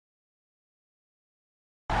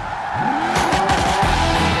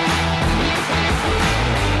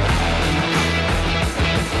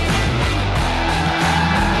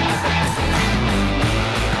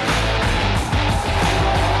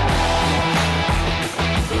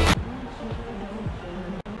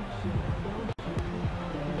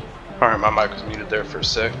Alright, my mic was muted there for a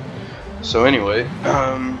sec. So anyway,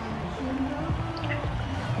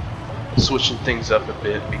 switching things up a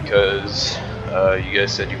bit because you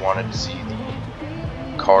guys said you wanted to see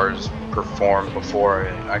the cars perform before I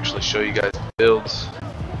actually show you guys the builds.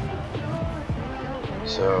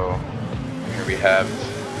 So here we have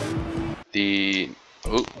the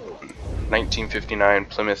 1959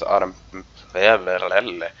 Plymouth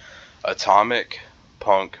Atomic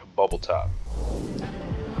Punk Bubble Top.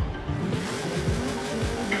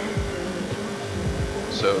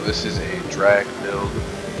 So this is a drag build.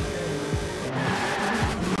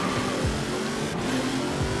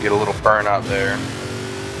 Get a little burn out there.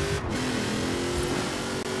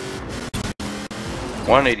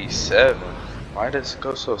 187. Why does it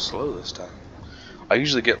go so slow this time? I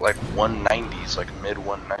usually get like 190s, like mid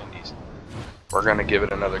 190s. We're gonna give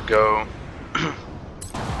it another go.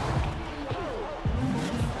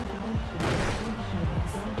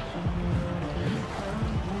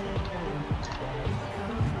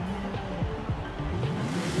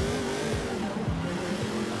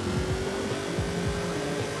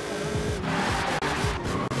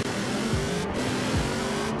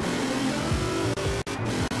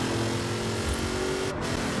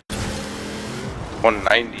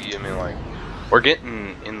 190, I mean, like, we're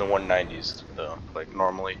getting in the 190s though, like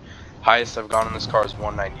normally. Highest I've gone in this car is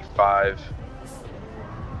 195.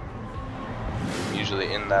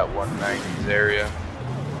 Usually in that 190s area.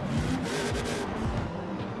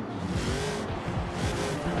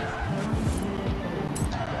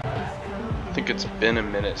 I think it's been a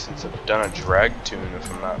minute since I've done a drag tune, if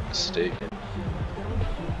I'm not mistaken.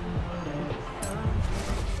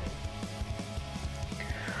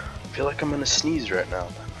 I feel like I'm gonna sneeze right now.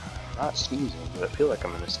 I'm not sneezing, but I feel like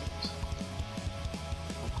I'm gonna sneeze.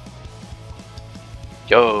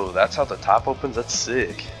 Yo, that's how the top opens? That's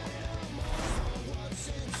sick.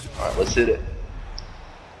 Alright, let's hit it.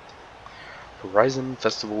 Horizon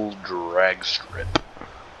Festival Drag Strip.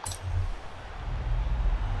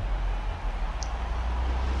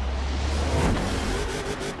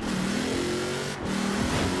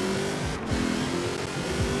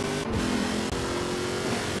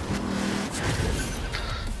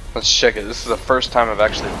 Let's check it. This is the first time I've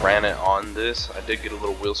actually ran it on this. I did get a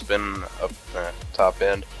little wheel spin up the top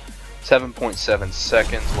end. 7.7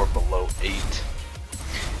 seconds or below 8.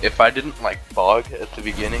 If I didn't like bog at the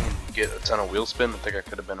beginning and get a ton of wheel spin, I think I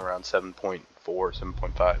could have been around 7.4,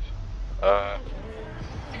 7.5.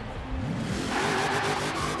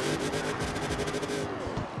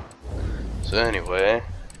 So anyway,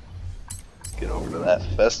 let's get over to that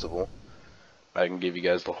festival. I can give you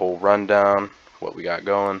guys the whole rundown, what we got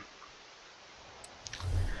going.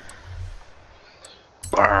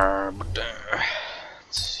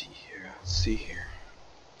 Let's see here.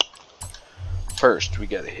 First, we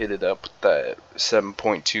gotta hit it up with that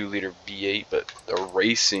 7.2 liter V8, but the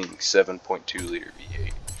racing 7.2 liter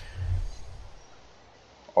V8.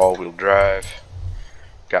 All-wheel drive.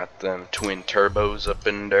 Got them twin turbos up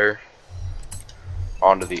in there.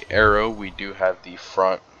 Onto the aero, we do have the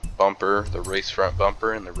front bumper, the race front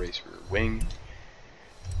bumper, and the race rear wing.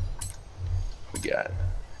 We got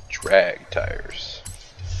drag tires.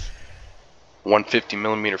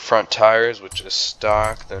 150mm front tires, which is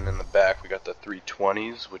stock. Then in the back we got the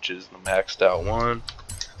 320s, which is the maxed out one.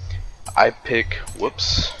 I pick,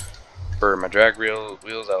 for my drag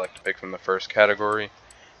wheels, I like to pick from the first category.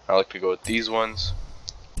 I like to go with these ones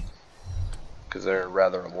because they're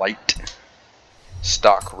rather light.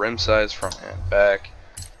 Stock rim size, front and back.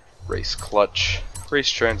 Race clutch,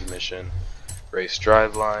 race transmission, race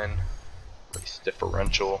driveline, race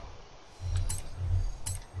differential,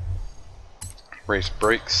 race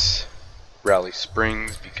brakes, rally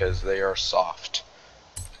springs because they are soft,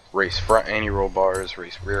 race front anti-roll bars,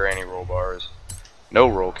 race rear anti-roll bars, no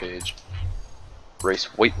roll cage,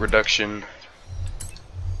 race weight reduction,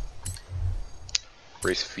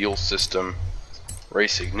 race fuel system,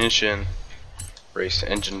 race ignition, race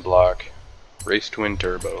engine block, race twin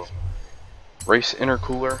turbo, race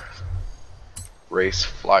intercooler, race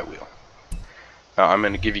flywheel. Now I'm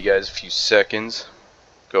going to give you guys a few seconds.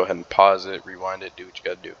 Go ahead and pause it, rewind it, do what you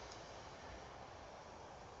gotta do.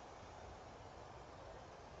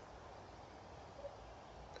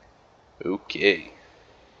 Okay.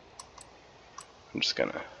 I'm just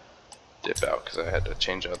gonna dip out because I had to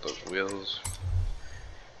change out those wheels.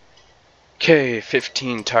 Okay,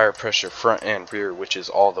 15 tire pressure front and rear, which is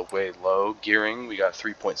all the way low. Gearing, we got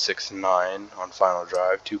 3.69 on final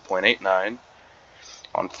drive, 2.89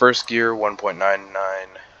 on first gear, 1.99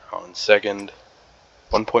 on second,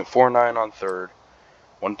 1.49 on third,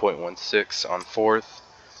 1.16 on fourth.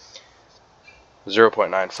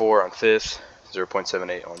 0.94 on 5th,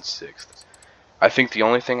 0.78 on 6th. I think the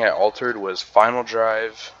only thing I altered was final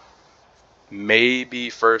drive, maybe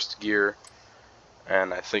first gear,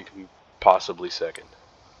 and I think possibly second.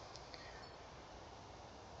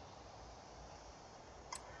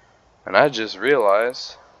 And I just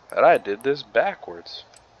realized that I did this backwards.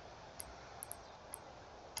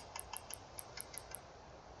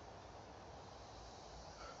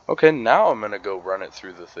 Okay, now I'm gonna go run it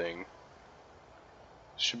through the thing.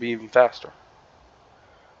 Should be even faster.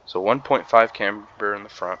 So 1.5 camber in the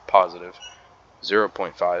front, positive.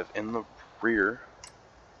 0.5 in the rear.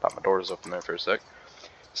 Thought my door was open there for a sec.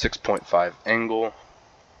 6.5 angle.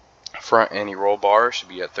 Front anti-roll bar should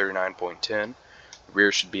be at 39.10.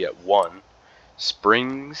 Rear should be at 1.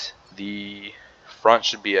 Springs, the front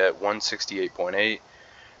should be at 168.8.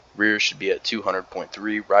 Rear should be at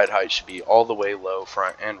 200.3. Ride height should be all the way low,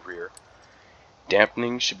 front and rear.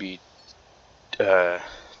 Dampening should be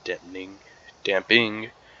damping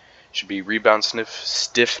should be rebound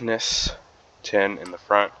stiffness 10 in the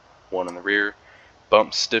front, 1 in the rear.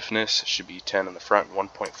 Bump stiffness should be 10 in the front,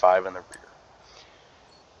 1.5 in the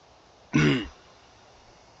rear.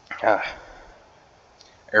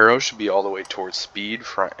 Arrow should be all the way towards speed,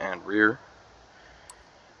 front and rear.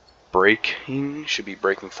 Braking should be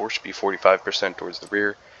braking force should be 45% towards the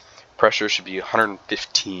rear. Pressure should be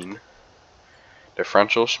 115.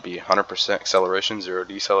 Differential should be 100% acceleration, 0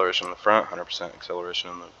 deceleration in the front, 100% acceleration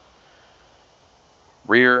in the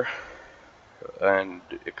rear, and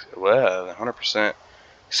 100%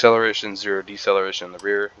 acceleration, 0 deceleration in the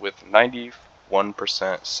rear, with 91%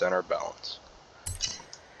 center balance.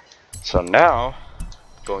 So now,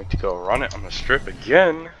 I'm going to go run it on the strip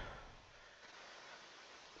again,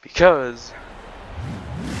 because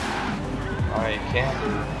my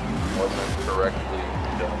camber wasn't correctly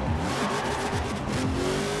done.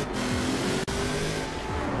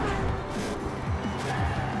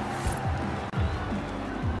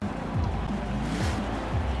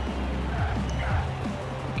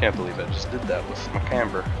 Can't believe I just did that with my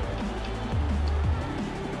camber.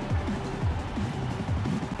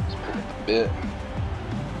 Let's pull up the bit.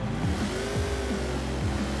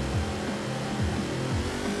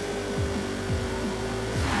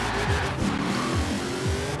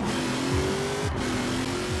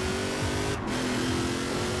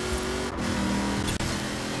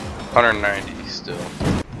 $190 still.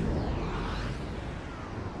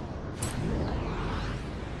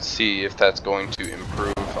 See if that's going to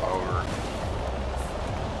improve our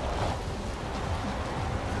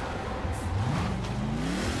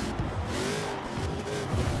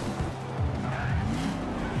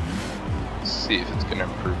see if it's gonna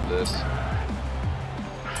improve this.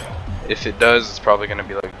 If it does, it's probably gonna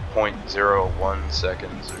be like 0.01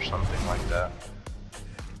 seconds or something like that.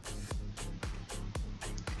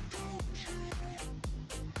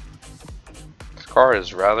 This car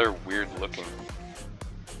is rather weird looking.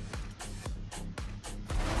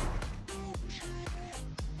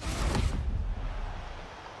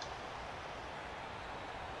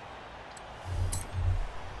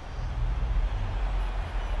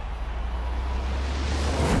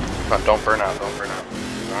 Don't burn out, don't burn out.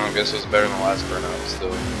 I guess it was better than the last burnout still.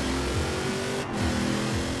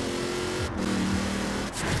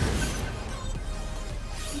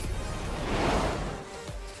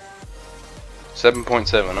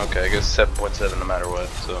 $7.7, okay, I guess 7.7 no matter what,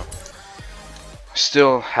 so.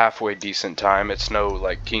 Still halfway decent time. It's no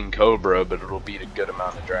like King Cobra, but it'll beat a good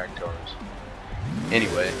amount of drag cars.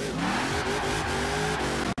 Anyway.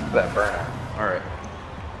 That burnout. Alright.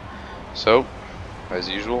 So, as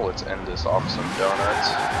usual, let's end this off some donuts.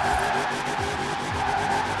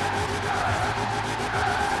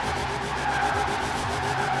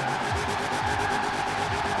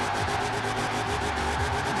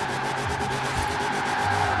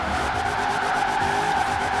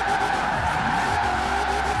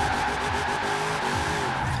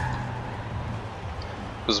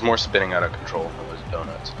 It was more spinning out of control than it was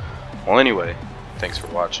donuts. Well, anyway, thanks for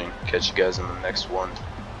watching. Catch you guys in the next one.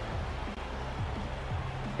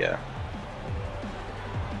 Yeah.